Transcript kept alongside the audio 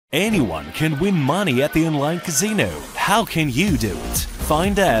Anyone can win money at the online casino. How can you do it?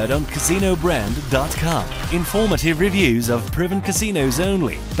 Find out on casinobrand.com. Informative reviews of proven casinos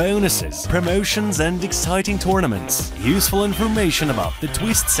only, bonuses, promotions and exciting tournaments. Useful information about the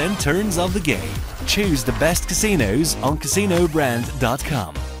twists and turns of the game. Choose the best casinos on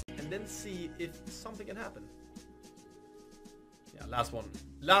casinobrand.com. And then see if something can happen. Yeah, last one.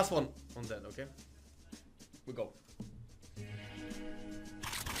 Last one on that, okay? We go.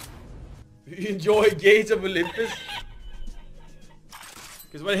 You enjoy Gates of Olympus?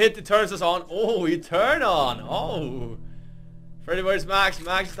 Because when it hit, it turns us on. Oh, you turn on. Oh. Freddy, where's Max?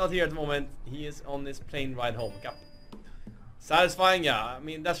 Max is not here at the moment. He is on this plane ride home. Yep. Satisfying? Yeah, I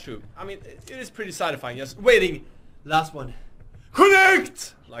mean, that's true. I mean, it is pretty satisfying. Just waiting. Last one.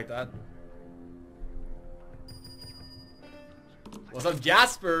 Connect! Like that. What's up,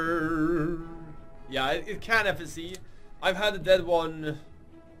 Jasper? Yeah, it can FSC. I've had a dead one.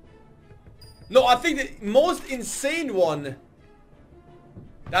 No, I think the most insane one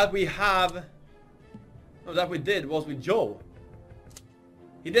that we have, no, that we did was with Joe.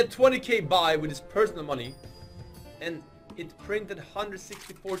 He did 20k buy with his personal money, and it printed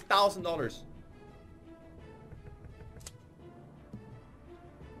 $164,000.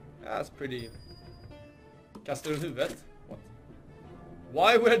 That's pretty. Kastar över huvudet. What?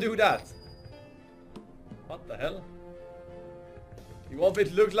 Why would I do that? What the hell? You want it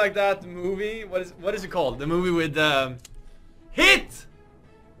to look like that movie? What is it called? The movie with Hit!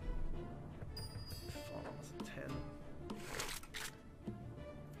 10.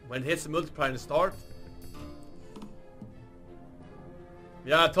 When it hits the multiplier in the start.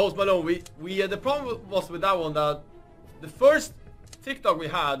 Yeah, Toast Malone. We the problem was with that one that the first TikTok we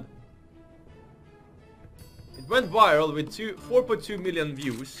had, it went viral with 4.2 million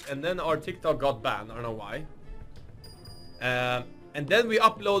views, and then our TikTok got banned. I don't know why. And then we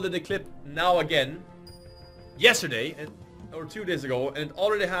uploaded the clip now again, yesterday, or 2 days ago, and it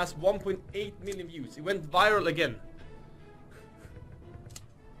already has 1.8 million views. It went viral again.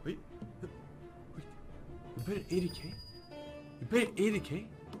 Wait. You bet 80k? You bet 80k?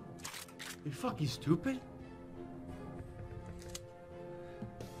 You fucking stupid?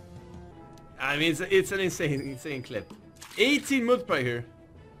 I mean, it's an insane clip. 18 multiplier here.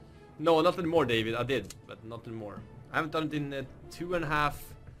 No, not anymore, David. I did, but not anymore. I haven't done it in 2.5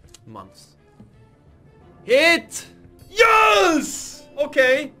 months. Hit! Yes!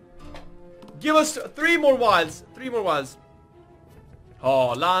 Okay. Give us 3 more wilds. 3 more wilds.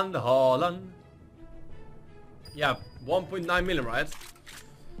 Haaland. Yeah, 1.9 million, right?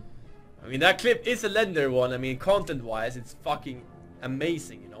 I mean, that clip is a legendary one. I mean, content-wise, it's fucking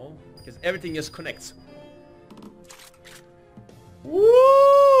amazing, you know? Because everything just connects.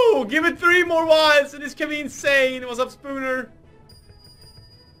 Woo! Give it 3 more wilds and this can be insane. What's up, Spooner?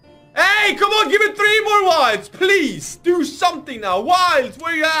 Hey, come on, give it 3 more wilds, please. Do something now. Wilds,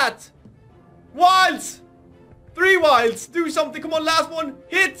 where you at? Wilds. 3 wilds. Do something. Come on, last one.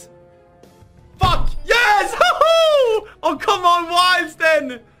 Hit. Fuck. Yes! Oh, come on, wilds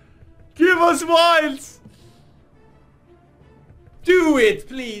then. Give us wilds. Do it,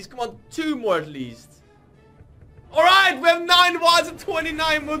 please. Come on, 2 more at least. Alright, we have 9 wilds and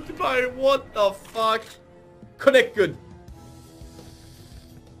 29 multiplier. What the fuck? Connect good.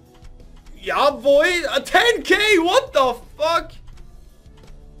 Yeah, boy. A 10k. What the fuck?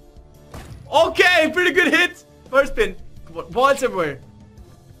 Okay, pretty good hit. First spin. Come on, wilds everywhere.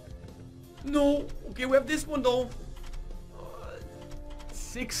 No. Okay, we have this one though.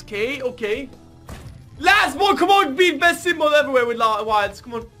 6k. Okay. Last one. Come on, be best symbol everywhere with wilds.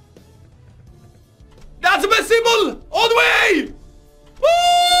 Come on. That's the best symbol! All the way!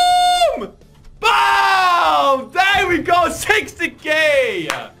 Boom! Bam! There we go! 60k!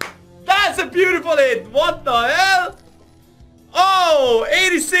 That's a beautiful hit! What the hell? Oh!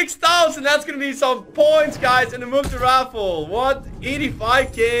 86,000! That's gonna be some points, guys, in the multi-raffle. What?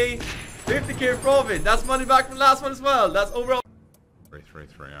 85k? 50k profit. That's money back from the last one as well. That's overall.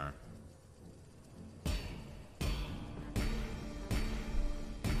 3330.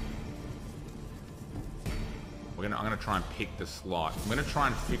 I'm gonna try and pick the slot. I'm gonna try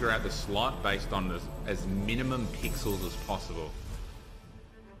and figure out the slot based on as minimum pixels as possible.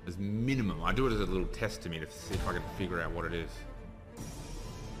 As minimum. I do it as a little test to me to see if I can figure out what it is.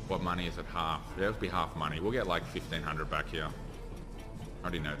 What money is at half? It'll be half money. We'll get like 1,500 back here. I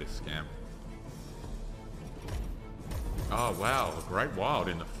already know this scam. Oh wow, a great wild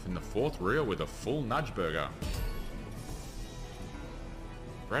in the 4th reel with a full nudge burger.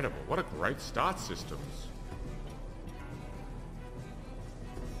 Incredible. What a great start systems.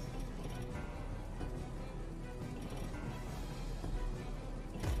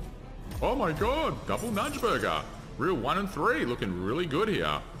 Oh my god, double nudge burger. Real 1 and 3, looking really good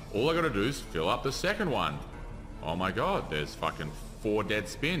here. All I gotta do is fill up the second one. Oh my god, there's fucking 4 dead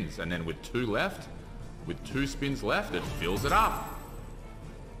spins. And then with 2 left, with 2 spins left, it fills it up.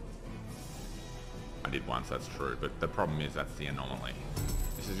 I did once, that's true, but the problem is that's the anomaly.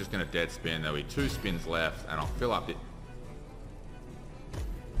 This is just gonna dead spin, there'll be 2 spins left, and I'll fill up it.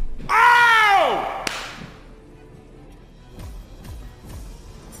 Oh!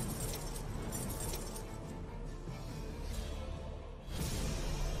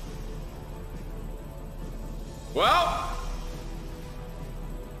 Well,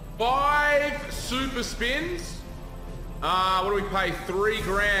 5 super spins. What do we pay? 3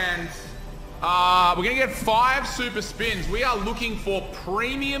 grand. We're gonna get 5 super spins. We are looking for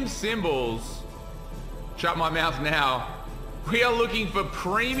premium symbols. Shut my mouth now. We are looking for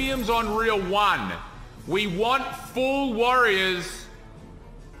premiums on Reel 1. We want full warriors.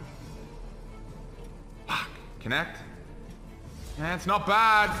 Fuck. Connect. Yeah, it's not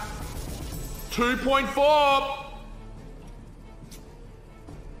bad. 2.4.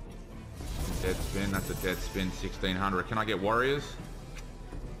 Dead spin, that's a dead spin, 1600. Can I get warriors?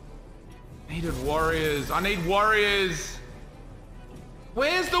 Needed warriors. I need warriors.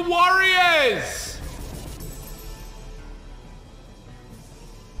 Where's the warriors?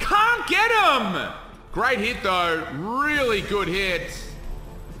 Can't get them. Great hit though. Really good hit.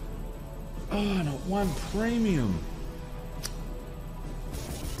 Oh, not 1 premium.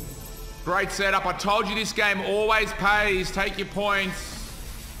 Great setup. I told you this game always pays. Take your points.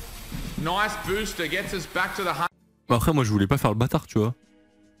 Nice booster. Gets us back to the hunt. Après, moi, je voulais pas faire le bâtard, tu vois.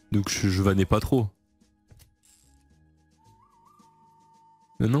 Donc, je vannais pas trop.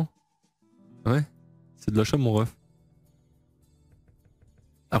 Mais non. Ouais. C'est de l'achat, mon ref.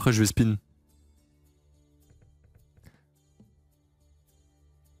 Après, je vais spin.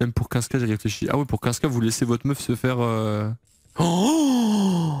 Même pour 15K, j'ai réfléchi. Ah ouais, pour 15K, vous laissez votre meuf se faire...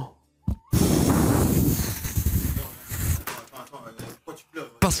 Oh!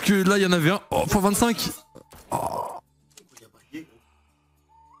 Parce que là, il y en avait un. Oh, x25. Oh.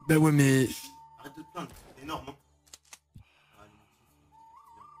 Bah ouais, mais... Arrête de te plaindre, c'est énorme. Hein.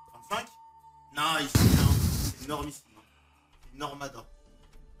 25. Nice. C'est énormissime. C'est énormada.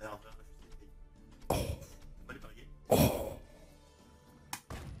 D'ailleurs, je vais pas les parier. Oh.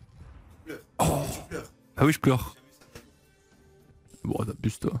 Tu pleures. Oh. Tu pleures. Ah oui, je pleure. Bon,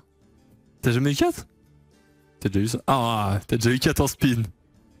 t'abuses, toi. T'as jamais eu 4? T'as déjà eu ça? Ah, t'as déjà eu 4 en spin.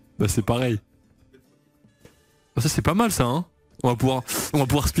 Bah c'est pareil. Ça c'est pas mal ça, hein. On va pouvoir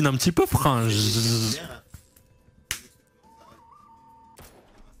spin un petit peu, frère.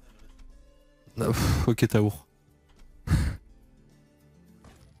 Ok, Taour.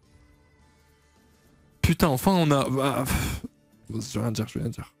 Putain, enfin on a... Bah, je vais rien dire,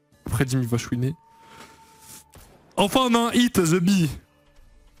 Après Jimmy va chouiner. Enfin on a un hit, The Bee.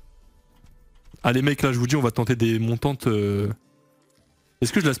 Allez mec, là je vous dis, on va tenter des montantes...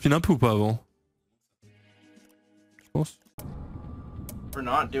 Est-ce que je la spin un peu ou pas avant? Je pense. For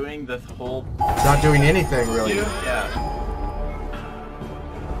not doing the whole... Not doing anything really. Yeah.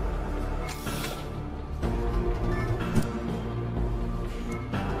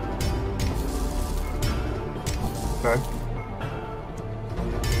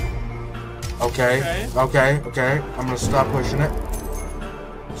 Okay. I'm gonna stop pushing it.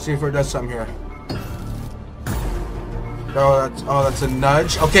 See if it does something here. Oh, that's a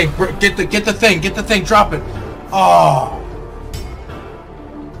nudge. Okay, get the thing, drop it. Oh.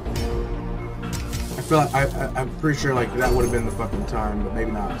 I feel like I'm pretty sure like that would have been the fucking time, but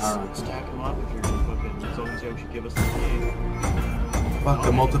maybe not. I don't know. Stack them up if you're fucking. As long as you should give us the key. Fuck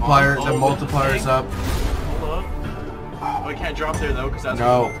the multiplier. The multiplier's up. Hold up. Oh, we can't drop there though, because that's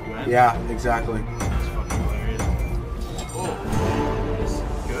No. where you went. Yeah, exactly. That's fucking hilarious. Oh, this is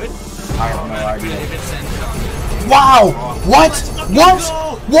good. I have no idea. If it's centered on this. Wow! What? What?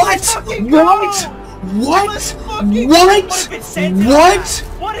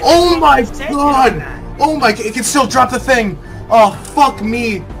 Oh my god! Oh my, it can still drop the thing! Oh fuck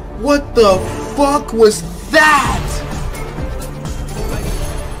me! What the fuck was that?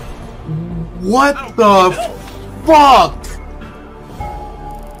 What the fuck?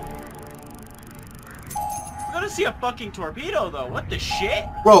 We're gonna see a fucking torpedo though, what the shit?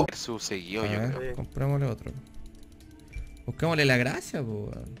 Bro, Comprémosle otro. Buscámosle la gracia, po,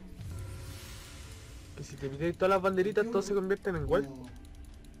 weón. Y si te pitáis todas las banderitas, todos se convierten en Walt.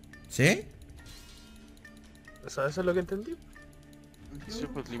 ¿Sí? O sea, eso es lo que entendí. Sí,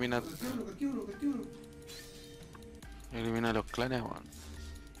 pues elimina los clanes, weón.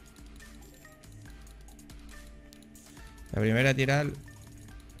 La primera tirar.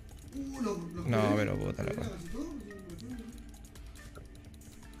 No, pero puta la wea.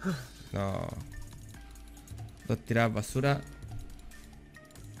 No. 2 tiradas basura.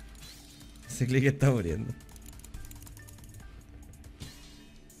 Ese click está muriendo.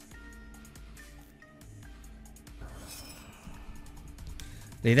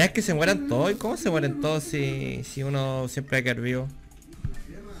 La idea es que se mueran todos. ¿Y cómo se mueren todos si uno siempre hay que quedar vivo?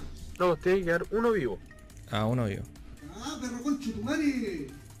 No, tiene que quedar uno vivo. Ah, uno vivo. Ah, perro concho, tu madre.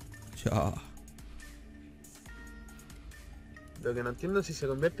 Ya. Lo que no entiendo es si se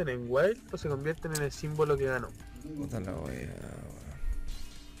convierten en wild o se convierten en el símbolo que ganó. Puta la wea.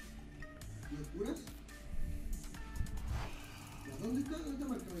 ¿Me curas? ¿Dónde está? ¿Dónde está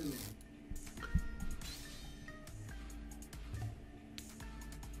marcado?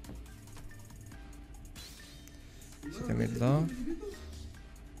 $7,002.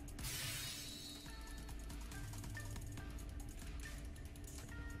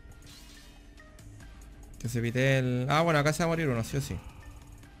 Que se evite el... Ah, bueno, acá se va a morir uno, sí o sí.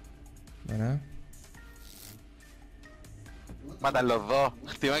 Bueno. Matan los dos.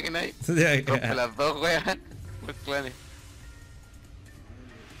 ¿Te imaginas ahí? Rompe las dos weas. Los clanes.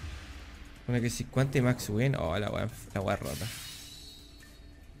 Una que 50 y max win. Oh, la wea rota.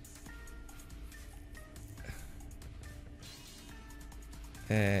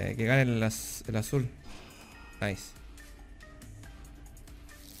 Que gane el azul. Nice.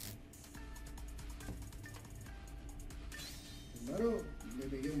 Claro, me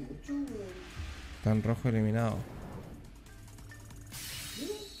pegué mucho, weón. Tan rojo eliminado.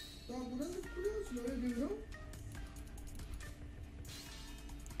 Mira, estaba curando el culo, si lo había quebrado.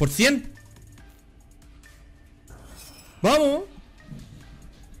 ¡Por 100! ¡Vamos!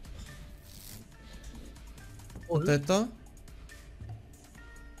 ¿Cuánto es esto?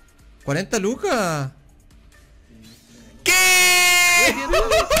 ¡40 lucas! ¿Qué?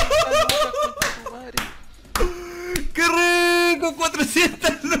 ¡Qué rico!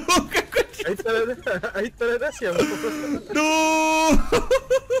 ¡400 lucas! Ahí está la gracia, weón. ¡No!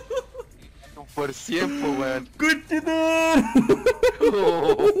 Por 100, po, weón. ¡Conchetumare!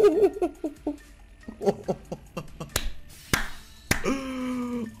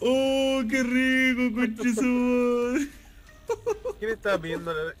 ¡Oh, qué rico, conchetumare! ¿Quién estaba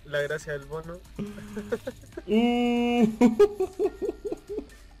pidiendo la gracia del bono?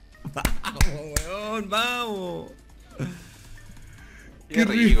 ¡Vamos, weón! ¡Vamos! Qué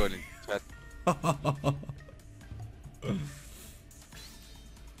rico en el chat.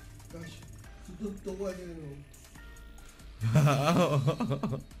 Cash, su tonto weón de nuevo.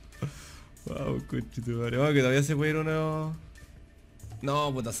 Vamos, conchetumare. Vamos, que todavía se puede ir uno.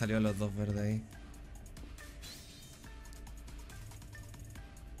 No, puta, salió los dos verdes ahí.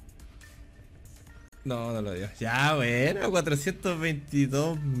 No, no lo dio. Ya, bueno,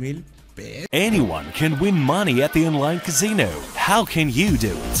 422,000 pesos. Anyone can win money at the online casino. How can you do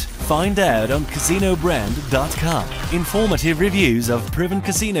it? Find out on CasinoBrand.com. Informative reviews of proven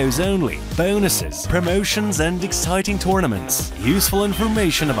casinos only, bonuses, promotions and exciting tournaments. Useful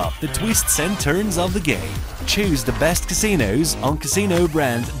information about the twists and turns of the game. Choose the best casinos on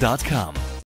CasinoBrand.com.